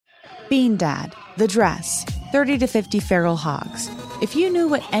Bean Dad, The Dress, 30 to 50 Feral Hogs. If you knew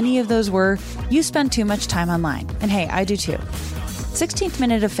what any of those were, you spend too much time online. And hey, I do too. 16th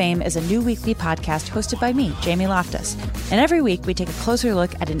Minute of Fame is a new weekly podcast hosted by me, Jamie Loftus. And every week we take a closer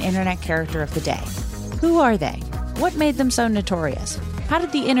look at an internet character of the day. Who are they? What made them so notorious? How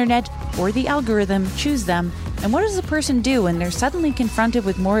did the internet or the algorithm choose them? And what does a person do when they're suddenly confronted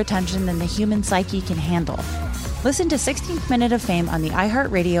with more attention than the human psyche can handle? Listen to 16th Minute of Fame on the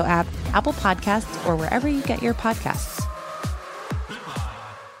iHeartRadio app, Apple Podcasts, or wherever you get your podcasts.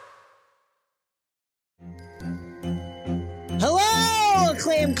 Hello,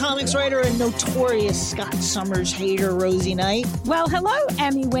 acclaimed comics writer and notorious Scott Summers hater, Rosie Knight. Well, hello,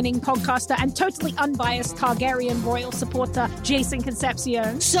 Emmy-winning podcaster and totally unbiased Targaryen royal supporter, Jason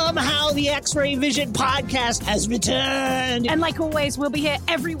Concepcion. Somehow the X-Ray Vision podcast has returned. And like always, we'll be here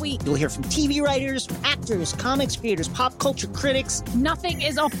every week. You'll hear from TV writers, actors, comics creators, pop culture critics. Nothing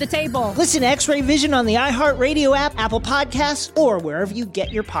is off the table. Listen to X-Ray Vision on the iHeartRadio app, Apple Podcasts, or wherever you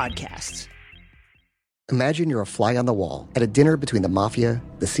get your podcasts. Imagine you're a fly on the wall at a dinner between the Mafia,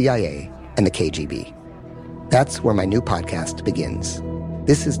 the CIA, and the KGB. That's where my new podcast begins.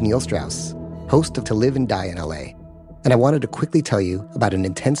 This is Neil Strauss, host of To Live and Die in LA, and I wanted to quickly tell you about an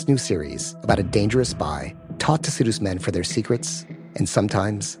intense new series about a dangerous spy taught to seduce men for their secrets and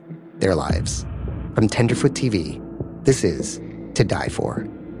sometimes their lives. From Tenderfoot TV, this is To Die For.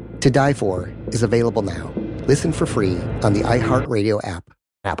 To Die For is available now. Listen for free on the iHeartRadio app,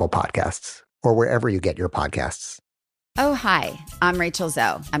 Apple Podcasts, or wherever you get your podcasts. Oh, hi, I'm Rachel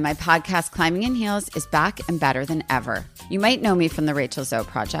Zoe, and my podcast, Climbing in Heels, is back and better than ever. You might know me from the Rachel Zoe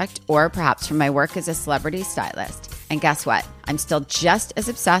Project, or perhaps from my work as a celebrity stylist. And guess what? I'm still just as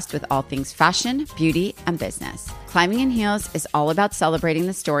obsessed with all things fashion, beauty, and business. Climbing in Heels is all about celebrating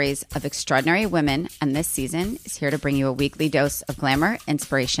the stories of extraordinary women, and this season is here to bring you a weekly dose of glamour,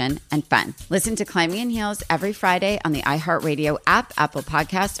 inspiration, and fun. Listen to Climbing in Heels every Friday on the iHeartRadio app, Apple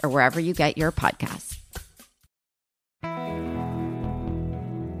Podcasts, or wherever you get your podcasts.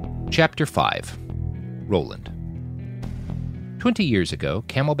 Chapter 5. Roland. 20 years ago,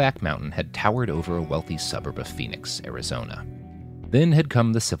 Camelback Mountain had towered over a wealthy suburb of Phoenix, Arizona. Then had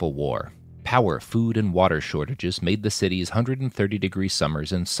come the Civil War. Power, food, and water shortages made the city's 130-degree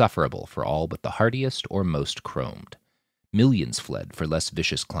summers insufferable for all but the hardiest or most chromed. Millions fled for less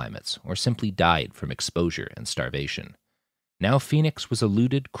vicious climates, or simply died from exposure and starvation. Now Phoenix was a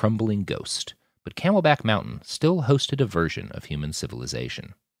looted, crumbling ghost, but Camelback Mountain still hosted a version of human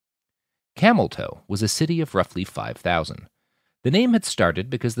civilization. Cameltoe was a city of roughly 5,000. The name had started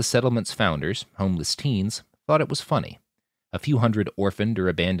because the settlement's founders, homeless teens, thought it was funny. A few hundred orphaned or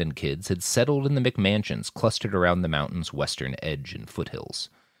abandoned kids had settled in the McMansions clustered around the mountain's western edge and foothills.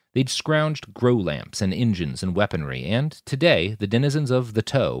 They'd scrounged grow lamps and engines and weaponry, and today the denizens of the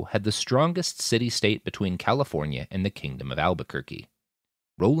Toe had the strongest city-state between California and the Kingdom of Albuquerque.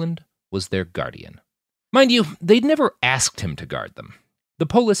 Roland was their guardian. Mind you, they'd never asked him to guard them. The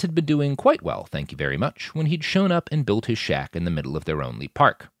polis had been doing quite well, thank you very much, when he'd shown up and built his shack in the middle of their only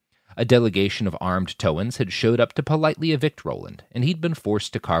park. A delegation of armed Toans had showed up to politely evict Roland, and he'd been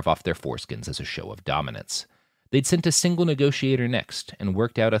forced to carve off their foreskins as a show of dominance. They'd sent a single negotiator next and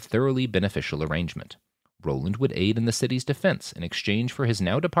worked out a thoroughly beneficial arrangement. Roland would aid in the city's defense in exchange for his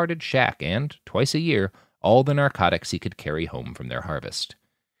now-departed shack and, twice a year, all the narcotics he could carry home from their harvest.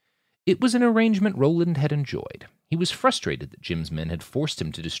 It was an arrangement Roland had enjoyed. He was frustrated that Jim's men had forced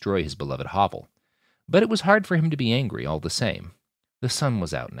him to destroy his beloved hovel. But it was hard for him to be angry all the same. The sun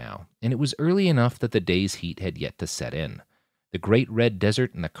was out now, and it was early enough that the day's heat had yet to set in. The great red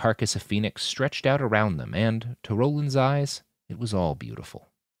desert and the carcass of Phoenix stretched out around them, and, to Roland's eyes, it was all beautiful.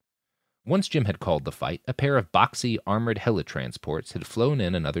 Once Jim had called the fight, a pair of boxy, armored helitransports had flown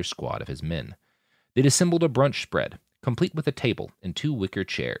in another squad of his men. They'd assembled a brunch spread, complete with a table and 2 wicker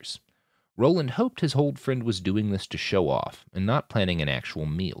chairs. Roland hoped his old friend was doing this to show off, and not planning an actual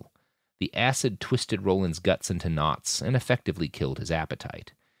meal. The acid twisted Roland's guts into knots and effectively killed his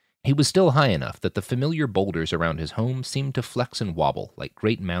appetite. He was still high enough that the familiar boulders around his home seemed to flex and wobble like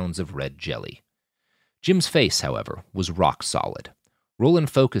great mounds of red jelly. Jim's face, however, was rock solid. Roland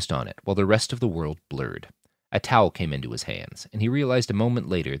focused on it while the rest of the world blurred. A towel came into his hands, and he realized a moment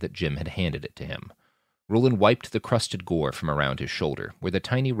later that Jim had handed it to him. Roland wiped the crusted gore from around his shoulder, where the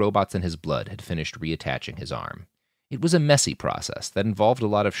tiny robots in his blood had finished reattaching his arm. It was a messy process that involved a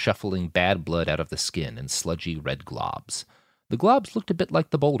lot of shuffling bad blood out of the skin and sludgy red globs. The globs looked a bit like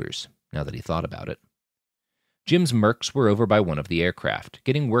the boulders, now that he thought about it. Jim's mercs were over by one of the aircraft,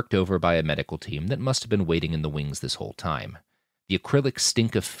 getting worked over by a medical team that must have been waiting in the wings this whole time. The acrylic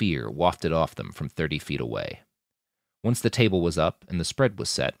stink of fear wafted off them from 30 feet away. Once the table was up and the spread was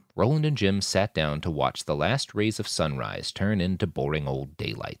set, Roland and Jim sat down to watch the last rays of sunrise turn into boring old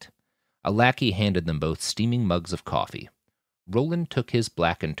daylight. A lackey handed them both steaming mugs of coffee. Roland took his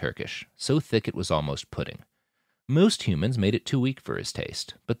black and Turkish, so thick it was almost pudding. Most humans made it too weak for his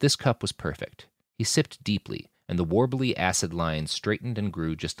taste, but this cup was perfect. He sipped deeply, and the warbly acid lines straightened and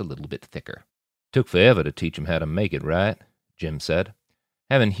grew just a little bit thicker. "Took forever to teach 'em how to make it right," Jim said.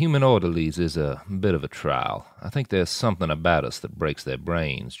 "Having human orderlies is a bit of a trial. I think there's something about us that breaks their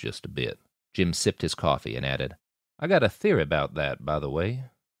brains just a bit." Jim sipped his coffee and added, "I got a theory about that, by the way."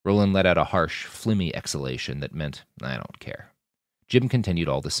 Roland let out a harsh, phlegmy exhalation that meant, "I don't care." Jim continued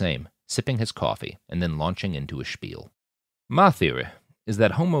all the same, sipping his coffee and then launching into a spiel. "My theory is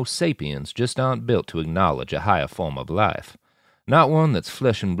that Homo sapiens just aren't built to acknowledge a higher form of life, not one that's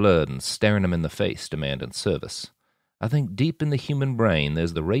flesh and blood and staring them in the face demanding service. I think deep in the human brain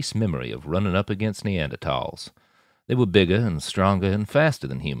there's the race memory of running up against Neanderthals. They were bigger and stronger and faster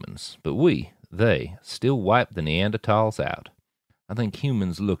than humans, but they, still wiped the Neanderthals out. I think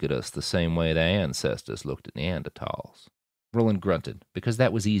humans look at us the same way their ancestors looked at Neanderthals." Roland grunted, because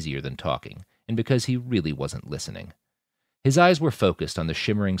that was easier than talking, and because he really wasn't listening. His eyes were focused on the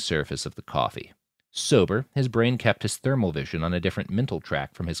shimmering surface of the coffee. Sober, his brain kept his thermal vision on a different mental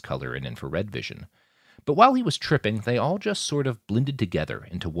track from his color and infrared vision. But while he was tripping, they all just sort of blended together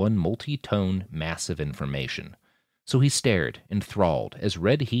into one multi-tone mass of information. So he stared, enthralled, as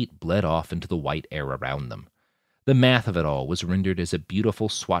red heat bled off into the white air around them. The math of it all was rendered as a beautiful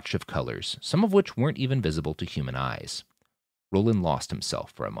swatch of colors, some of which weren't even visible to human eyes. Roland lost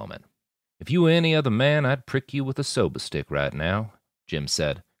himself for a moment. "If you were any other man, I'd prick you with a soba stick right now," Jim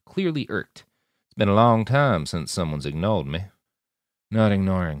said, clearly irked. "It's been a long time since someone's ignored me." "Not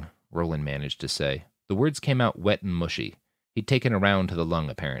ignoring," Roland managed to say. The words came out wet and mushy. He'd taken a round to the lung,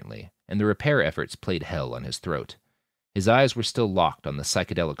 apparently, and the repair efforts played hell on his throat. His eyes were still locked on the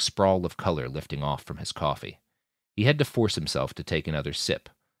psychedelic sprawl of color lifting off from his coffee. He had to force himself to take another sip.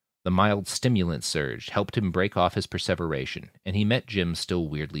 The mild stimulant surge helped him break off his perseveration, and he met Jim's still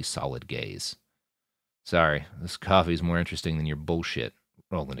weirdly solid gaze. "Sorry, this coffee's more interesting than your bullshit,"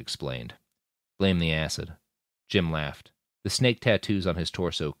 Roland explained. "Blame the acid." Jim laughed. The snake tattoos on his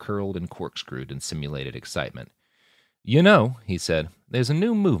torso curled and corkscrewed in simulated excitement. "You know," he said, "there's a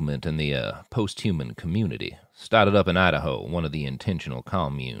new movement in the post-human community. Started up in Idaho, one of the intentional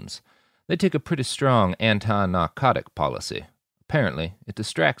communes. They take a pretty strong anti-narcotic policy. Apparently, it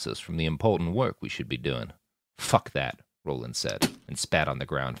distracts us from the important work we should be doing." "Fuck that," Roland said, and spat on the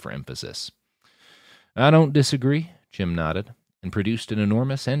ground for emphasis. "I don't disagree," Jim nodded, and produced an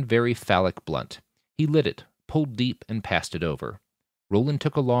enormous and very phallic blunt. He lit it, pulled deep, and passed it over. Roland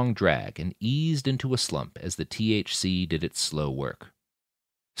took a long drag and eased into a slump as the THC did its slow work.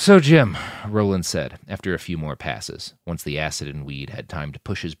 "So, Jim," Roland said, after a few more passes, once the acid and weed had time to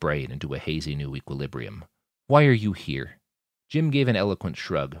push his brain into a hazy new equilibrium, "why are you here?" Jim gave an eloquent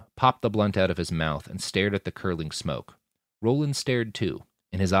shrug, popped the blunt out of his mouth, and stared at the curling smoke. Roland stared too.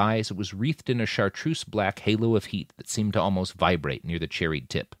 In his eyes it was wreathed in a chartreuse-black halo of heat that seemed to almost vibrate near the cherried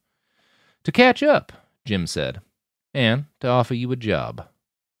tip. "To catch up," Jim said, "and to offer you a job."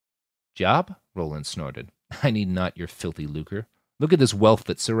 "Job?" Roland snorted. "I need not your filthy lucre. Look at this wealth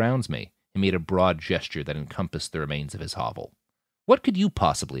that surrounds me." He made a broad gesture that encompassed the remains of his hovel. "What could you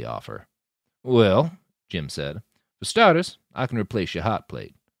possibly offer?" "Well," Jim said, "for starters, I can replace your hot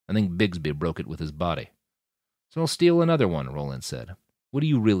plate. I think Bigsby broke it with his body." "So I'll steal another one," Roland said. "What do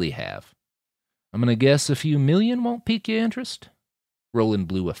you really have?" "I'm going to guess a few million won't pique your interest." Roland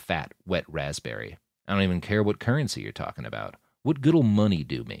blew a fat, wet raspberry. "I don't even care what currency you're talking about. What good'll money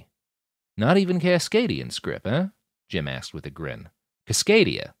do me?" "Not even Cascadian script, eh?" Jim asked with a grin.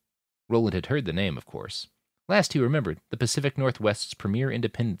 Cascadia? Roland had heard the name, of course. Last he remembered, the Pacific Northwest's premier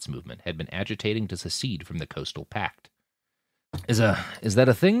independence movement had been agitating to secede from the Coastal Pact. Is that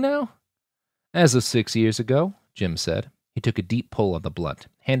a thing now?" "As of 6 years ago," Jim said. He took a deep pull on the blunt,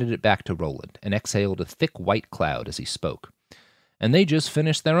 handed it back to Roland, and exhaled a thick white cloud as he spoke. "And they just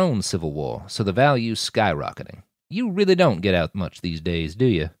finished their own civil war, so the value's skyrocketing. You really don't get out much these days, do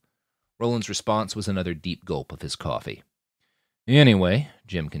you?" Roland's response was another deep gulp of his coffee. "Anyway,"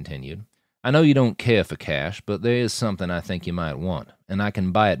 Jim continued, "I know you don't care for cash, but there is something I think you might want, and I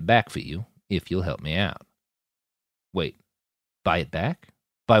can buy it back for you, if you'll help me out." "Wait, buy it back?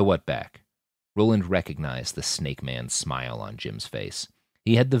 Buy what back?" Roland recognized the Snake Man's smile on Jim's face.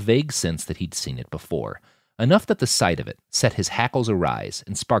 He had the vague sense that he'd seen it before, enough that the sight of it set his hackles arise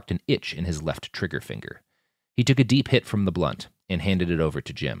and sparked an itch in his left trigger finger. He took a deep hit from the blunt and handed it over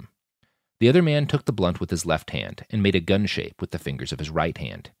to Jim. The other man took the blunt with his left hand and made a gun shape with the fingers of his right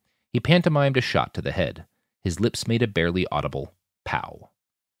hand. He pantomimed a shot to the head. His lips made a barely audible pow.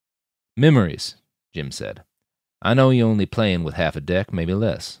 "Memories," Jim said. "I know you're only playing with half a deck, maybe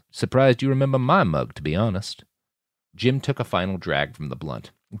less. Surprised you remember my mug, to be honest." Jim took a final drag from the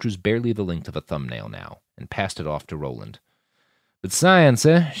blunt, which was barely the length of a thumbnail now, and passed it off to Roland. "But science,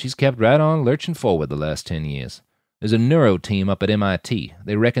 she's kept right on lurching forward the last 10 years. There's a neuro team up at MIT.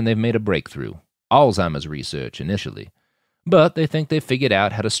 They reckon they've made a breakthrough. Alzheimer's research, initially. But they think they've figured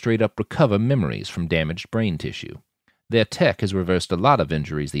out how to straight-up recover memories from damaged brain tissue. Their tech has reversed a lot of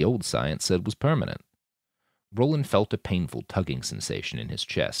injuries the old science said was permanent." Roland felt a painful tugging sensation in his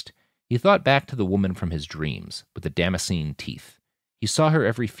chest. He thought back to the woman from his dreams, with the Damascene teeth. He saw her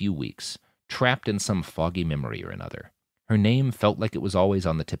every few weeks, trapped in some foggy memory or another. Her name felt like it was always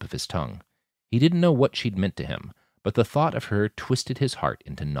on the tip of his tongue. He didn't know what she'd meant to him, but the thought of her twisted his heart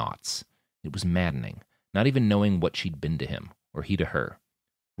into knots. It was maddening, not even knowing what she'd been to him, or he to her.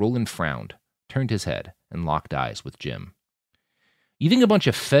 Roland frowned, turned his head, and locked eyes with Jim. "You think a bunch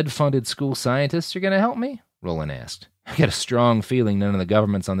of Fed-funded school scientists are going to help me?" Roland asked. "I got a strong feeling none of the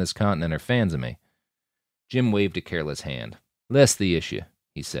governments on this continent are fans of me." Jim waved a careless hand. "Less the issue,"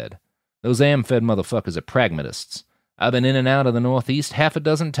 he said. "Those Am-Fed motherfuckers are pragmatists. I've been in and out of the Northeast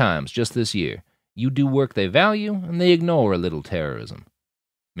 6 times just this year. You do work they value, and they ignore a little terrorism."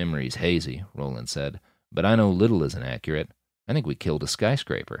 "Memory's hazy," Roland said, "but I know little isn't accurate. I think we killed a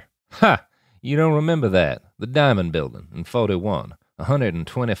skyscraper." "Ha! You don't remember that? The Diamond Building in 41.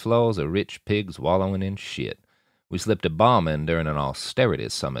 120 floors of rich pigs wallowing in shit. We slipped a bomb in during an austerity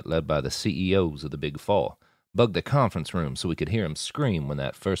summit led by the CEOs of the Big Four. Bugged the conference room so we could hear 'em scream when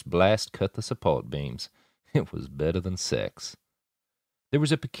that first blast cut the support beams. It was better than sex." There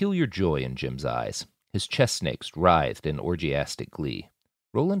was a peculiar joy in Jim's eyes. His chest snakes writhed in orgiastic glee.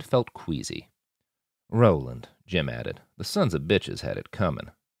 Roland felt queasy. "Roland," Jim added, "the sons of bitches had it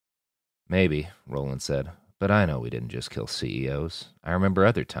coming." "Maybe," Roland said, "but I know we didn't just kill CEOs. I remember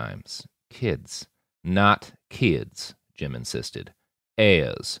other times. Kids." "Not kids," Jim insisted.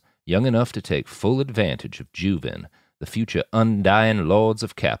 "Heirs, young enough to take full advantage of Juven, the future undying lords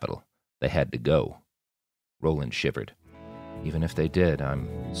of capital. They had to go." Roland shivered. "Even if they did,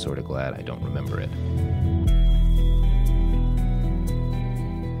 I'm sort of glad I don't remember it."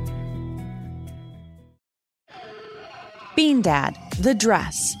 Bean Dad, The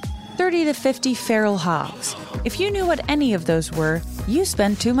Dress, 30 to 50 Feral Hogs. If you knew what any of those were, you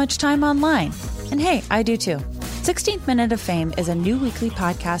spend too much time online. And hey, I do too. 16th Minute of Fame is a new weekly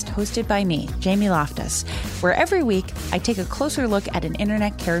podcast hosted by me, Jamie Loftus, where every week I take a closer look at an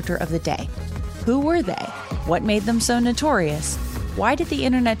internet character of the day. Who were they? What made them so notorious? Why did the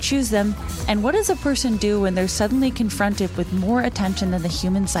internet choose them? And what does a person do when they're suddenly confronted with more attention than the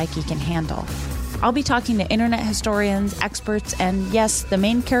human psyche can handle? I'll be talking to internet historians, experts, and yes, the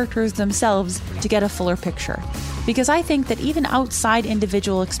main characters themselves to get a fuller picture. Because I think that even outside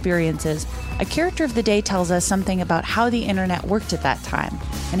individual experiences, a character of the day tells us something about how the internet worked at that time,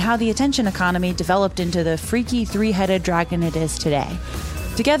 and how the attention economy developed into the freaky three-headed dragon it is today.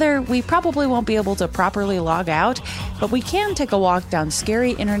 Together, we probably won't be able to properly log out, but we can take a walk down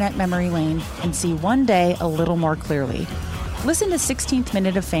scary internet memory lane and see one day a little more clearly. Listen to 16th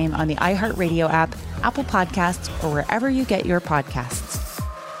Minute of Fame on the iHeartRadio app, Apple Podcasts, or wherever you get your podcasts.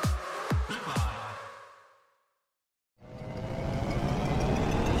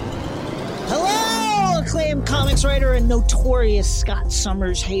 Hello, acclaimed comics writer and notorious Scott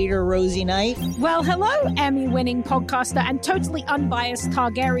Summers hater, Rosie Knight. Well, hello, Emmy-winning podcaster and totally unbiased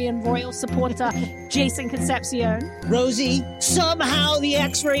Targaryen royal supporter, Jason Concepcion. Rosie, somehow the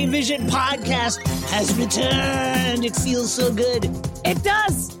X-Ray Vision podcast has returned. It feels so good. It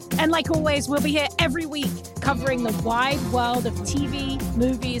does. And like always, we'll be here every week covering the wide world of TV,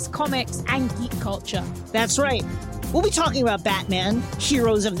 movies, comics, and geek culture. That's right. We'll be talking about Batman,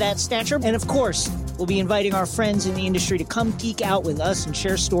 heroes of that stature, and of course, we'll be inviting our friends in the industry to come geek out with us and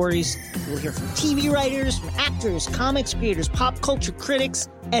share stories. We'll hear from TV writers, from actors, comics creators, pop culture critics,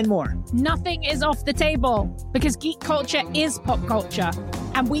 and more. Nothing is off the table because geek culture is pop culture,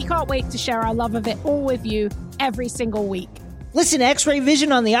 and we can't wait to share our love of it all with you every single week. Listen to X-Ray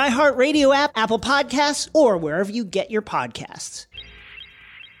Vision on the iHeartRadio app, Apple Podcasts, or wherever you get your podcasts.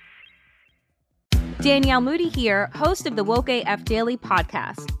 Danielle Moody here, host of the Woke AF Daily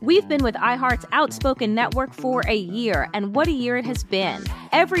podcast. We've been with iHeart's Outspoken Network for a year, and what a year it has been.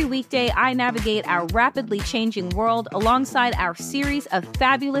 Every weekday, I navigate our rapidly changing world alongside our series of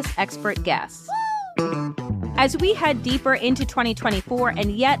fabulous expert guests. As we head deeper into 2024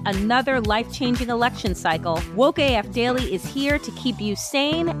 and yet another life-changing election cycle, Woke AF Daily is here to keep you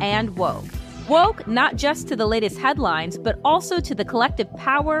sane and woke. Woke not just to the latest headlines, but also to the collective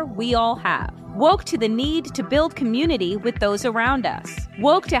power we all have. Woke to the need to build community with those around us.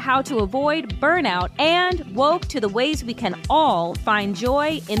 Woke to how to avoid burnout, and woke to the ways we can all find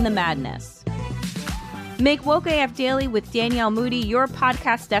joy in the madness. Make Woke AF Daily with Danielle Moody your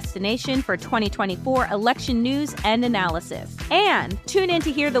podcast destination for 2024 election news and analysis. And tune in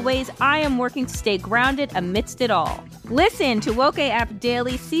to hear the ways I am working to stay grounded amidst it all. Listen to Woke AF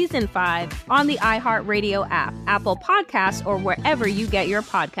Daily Season 5 on the iHeartRadio app, Apple Podcasts, or wherever you get your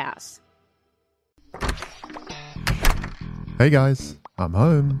podcasts. Hey guys, I'm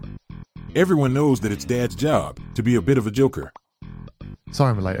home. Everyone knows that it's Dad's job to be a bit of a joker. Sorry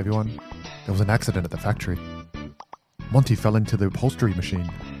I'm late, everyone. There was an accident at the factory. Monty fell into the upholstery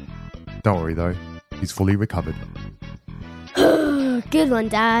machine. Don't worry though, he's fully recovered. Good one,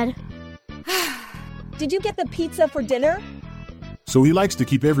 Dad. Did you get the pizza for dinner? So he likes to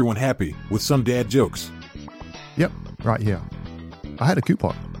keep everyone happy with some dad jokes. Yep, right here. I had a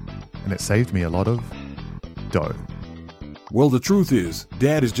coupon, and it saved me a lot of dough. Well, the truth is,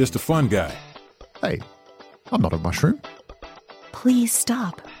 Dad is just a fun guy. Hey, I'm not a mushroom. Please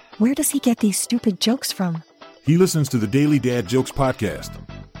stop. Where does he get these stupid jokes from? He listens to the Daily Dad Jokes podcast.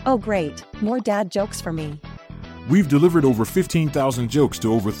 Oh, great. More dad jokes for me. We've delivered over 15,000 jokes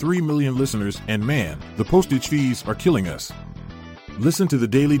to over 3 million listeners, and man, the postage fees are killing us. Listen to the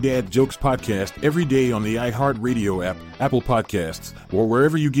Daily Dad Jokes podcast every day on the iHeartRadio app, Apple Podcasts, or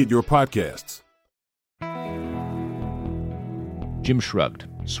wherever you get your podcasts. Jim shrugged,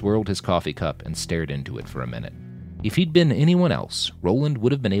 swirled his coffee cup, and stared into it for a minute. If he'd been anyone else, Roland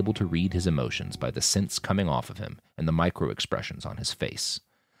would have been able to read his emotions by the scents coming off of him and the micro-expressions on his face.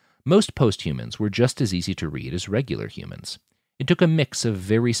 Most post-humans were just as easy to read as regular humans. It took a mix of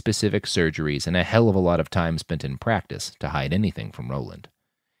very specific surgeries and a hell of a lot of time spent in practice to hide anything from Roland.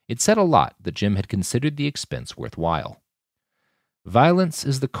 It said a lot that Jim had considered the expense worthwhile. "Violence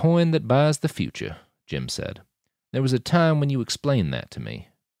is the coin that buys the future," Jim said. "There was a time when you explained that to me."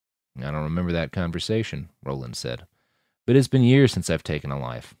 "I don't remember that conversation," Roland said. "But it's been years since I've taken a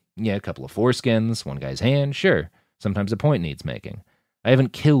life. Yeah, a couple of foreskins, one guy's hand, sure. Sometimes a point needs making. I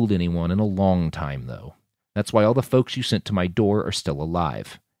haven't killed anyone in a long time, though. That's why all the folks you sent to my door are still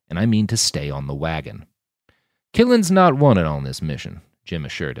alive, and I mean to stay on the wagon." "Killing's not wanted on this mission," Jim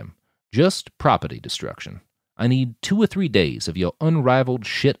assured him. "Just property destruction. I need 2 or 3 days of your unrivaled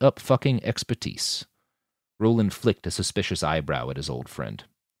shit-up-fucking expertise." Roland flicked a suspicious eyebrow at his old friend.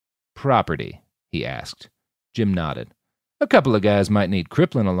 "Property?" he asked. Jim nodded. "A couple of guys might need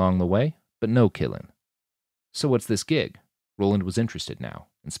crippling along the way, but no killing." "So what's this gig?" Roland was interested now,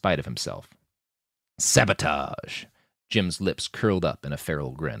 in spite of himself. "Sabotage." Jim's lips curled up in a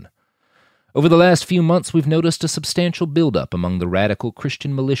feral grin. "Over the last few months, we've noticed a substantial buildup among the radical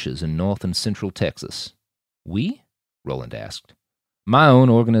Christian militias in North and Central Texas." "We?" Roland asked. "My own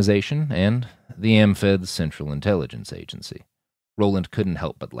organization and the AmFed Central Intelligence Agency." Roland couldn't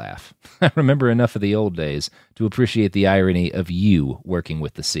help but laugh. "I remember enough of the old days to appreciate the irony of you working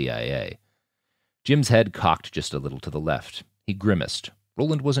with the CIA." Jim's head cocked just a little to the left. He grimaced.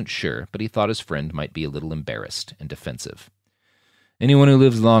 Roland wasn't sure, but he thought his friend might be a little embarrassed and defensive. "Anyone who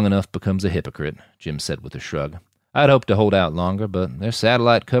lives long enough becomes a hypocrite," Jim said with a shrug. "I'd hoped to hold out longer, but their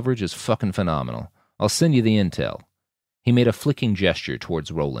satellite coverage is fucking phenomenal. I'll send you the intel." He made a flicking gesture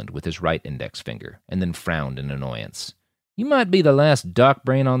towards Roland with his right index finger, and then frowned in annoyance. "You might be the last dark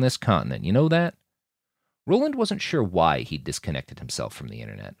brain on this continent, you know that?" Roland wasn't sure why he'd disconnected himself from the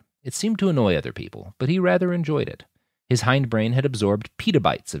internet. It seemed to annoy other people, but he rather enjoyed it. His hindbrain had absorbed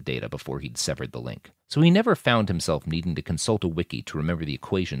petabytes of data before he'd severed the link, so he never found himself needing to consult a wiki to remember the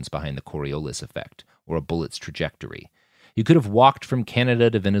equations behind the Coriolis effect or a bullet's trajectory. He could have walked from Canada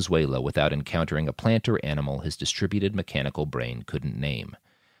to Venezuela without encountering a plant or animal his distributed mechanical brain couldn't name.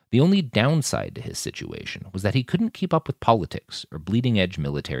 The only downside to his situation was that he couldn't keep up with politics or bleeding-edge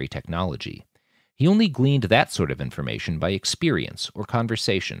military technology. He only gleaned that sort of information by experience or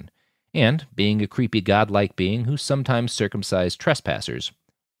conversation, and, being a creepy godlike being who sometimes circumcised trespassers,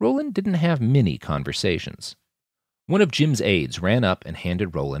 Roland didn't have many conversations. One of Jim's aides ran up and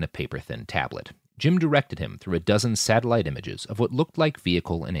handed Roland a paper-thin tablet. Jim directed him through a dozen satellite images of what looked like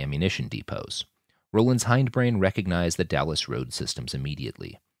vehicle and ammunition depots. Roland's hindbrain recognized the Dallas road systems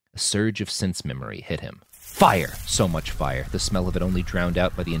immediately. A surge of sense memory hit him. Fire! So much fire, the smell of it only drowned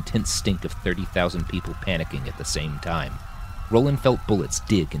out by the intense stink of 30,000 people panicking at the same time. Roland felt bullets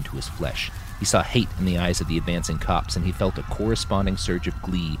dig into his flesh. He saw hate in the eyes of the advancing cops, and he felt a corresponding surge of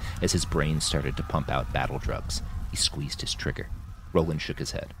glee as his brain started to pump out battle drugs. He squeezed his trigger. Roland shook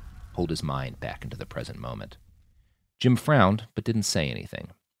his head, pulled his mind back into the present moment. Jim frowned, but didn't say anything.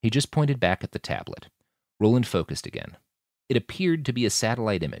 He just pointed back at the tablet. Roland focused again. It appeared to be a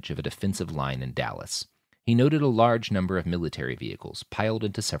satellite image of a defensive line in Dallas. He noted a large number of military vehicles piled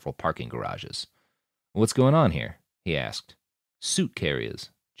into several parking garages. "What's going on here?" he asked. "Suit carriers,"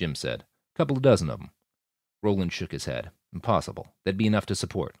 Jim said. "Couple of dozen of them." Roland shook his head. "Impossible. That'd be enough to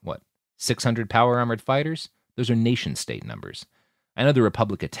support, 600 power-armored fighters? Those are nation-state numbers. I know the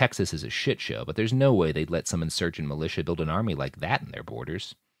Republic of Texas is a shit show, but there's no way they'd let some insurgent militia build an army like that in their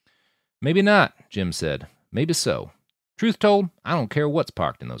borders." "Maybe not," Jim said. "Maybe so. Truth told, I don't care what's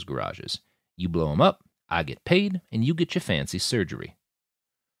parked in those garages. You blow them up, I get paid, and you get your fancy surgery."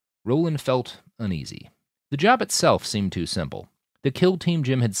 Roland felt uneasy. The job itself seemed too simple. The kill team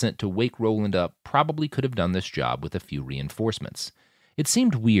Jim had sent to wake Roland up probably could have done this job with a few reinforcements. It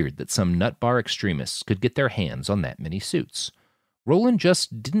seemed weird that some nutbar extremists could get their hands on that many suits. Roland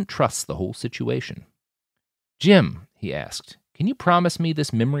just didn't trust the whole situation. "Jim," he asked, "can you promise me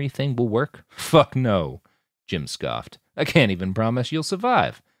this memory thing will work?" "Fuck no," Jim scoffed. "I can't even promise you'll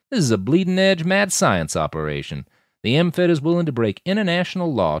survive. This is a bleeding-edge mad science operation. The MFed is willing to break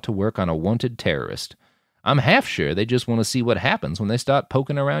international law to work on a wanted terrorist. I'm half sure they just want to see what happens when they start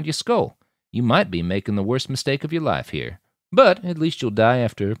poking around your skull. You might be making the worst mistake of your life here. But at least you'll die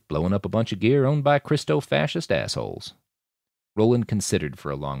after blowing up a bunch of gear owned by Christo-fascist assholes." Roland considered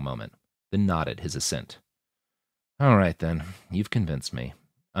for a long moment, then nodded his assent. "All right, then. You've convinced me.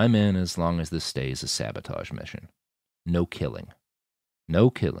 I'm in as long as this stays a sabotage mission. No killing." "No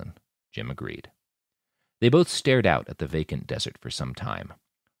killing," Jim agreed. They both stared out at the vacant desert for some time.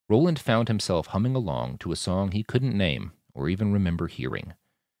 Roland found himself humming along to a song he couldn't name or even remember hearing.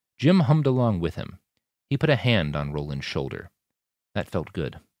 Jim hummed along with him. He put a hand on Roland's shoulder. That felt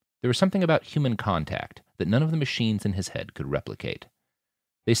good. There was something about human contact that none of the machines in his head could replicate.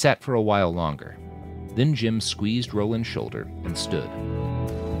 They sat for a while longer. Then Jim squeezed Roland's shoulder and stood.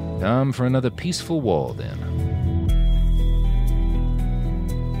 "Time for another peaceful war, then."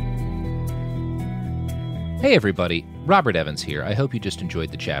 Hey everybody, Robert Evans here. I hope you just enjoyed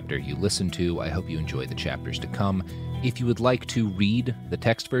the chapter you listened to. I hope you enjoy the chapters to come. If you would like to read the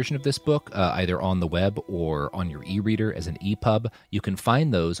text version of this book, either on the web or on your e-reader as an EPUB, you can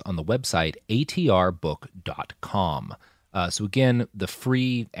find those on the website atrbook.com. So again, the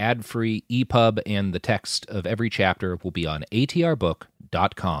free, ad-free EPUB and the text of every chapter will be on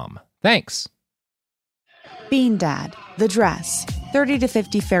atrbook.com. Thanks! Bean Dad, The Dress, 30 to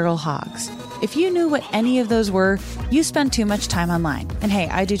 50 Feral Hogs. If you knew what any of those were, you spend too much time online. And hey,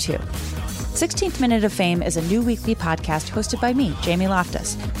 I do too. 16th Minute of Fame is a new weekly podcast hosted by me, Jamie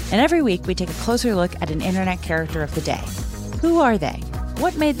Loftus. And every week we take a closer look at an internet character of the day. Who are they?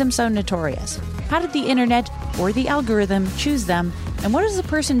 What made them so notorious? How did the internet or the algorithm choose them? And what does a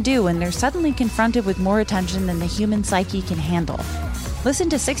person do when they're suddenly confronted with more attention than the human psyche can handle? Listen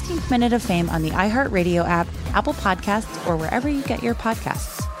to 16th Minute of Fame on the iHeartRadio app, Apple Podcasts, or wherever you get your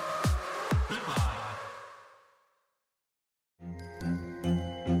podcasts.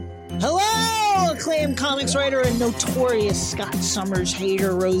 Hello, acclaimed comics writer and notorious Scott Summers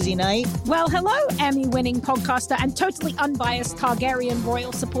hater, Rosie Knight. Well, hello, Emmy-winning podcaster and totally unbiased Targaryen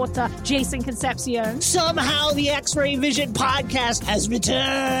royal supporter, Jason Concepcion. Somehow the X-Ray Vision podcast has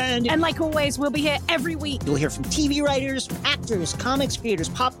returned. And like always, we'll be here every week. You'll hear from TV writers, actors, comics creators,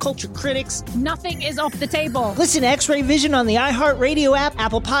 pop culture critics. Nothing is off the table. Listen to X-Ray Vision on the iHeartRadio app,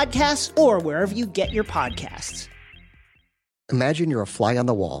 Apple Podcasts, or wherever you get your podcasts. Imagine you're a fly on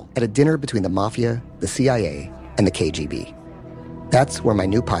the wall at a dinner between the Mafia, the CIA, and the KGB. That's where my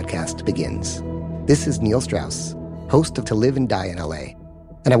new podcast begins. This is Neil Strauss, host of To Live and Die in LA,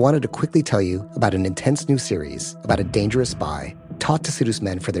 and I wanted to quickly tell you about an intense new series about a dangerous spy taught to seduce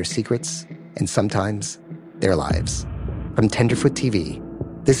men for their secrets and sometimes their lives. From Tenderfoot TV,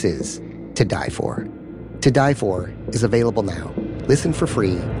 this is To Die For. To Die For is available now. Listen for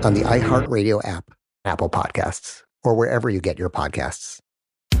free on the iHeartRadio app, Apple Podcasts, or wherever you get your podcasts.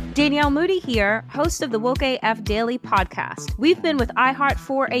 Danielle Moody here, host of the Woke AF Daily podcast. We've been with iHeart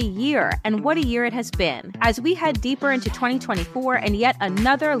for a year, and what a year it has been. As we head deeper into 2024 and yet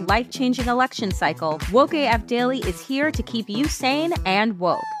another life-changing election cycle, Woke AF Daily is here to keep you sane and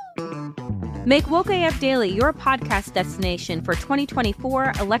woke. Make Woke AF Daily your podcast destination for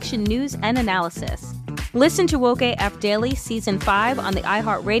 2024 election news and analysis. Listen to Woke AF Daily Season 5 on the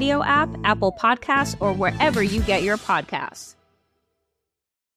iHeartRadio app, Apple Podcasts, or wherever you get your podcasts.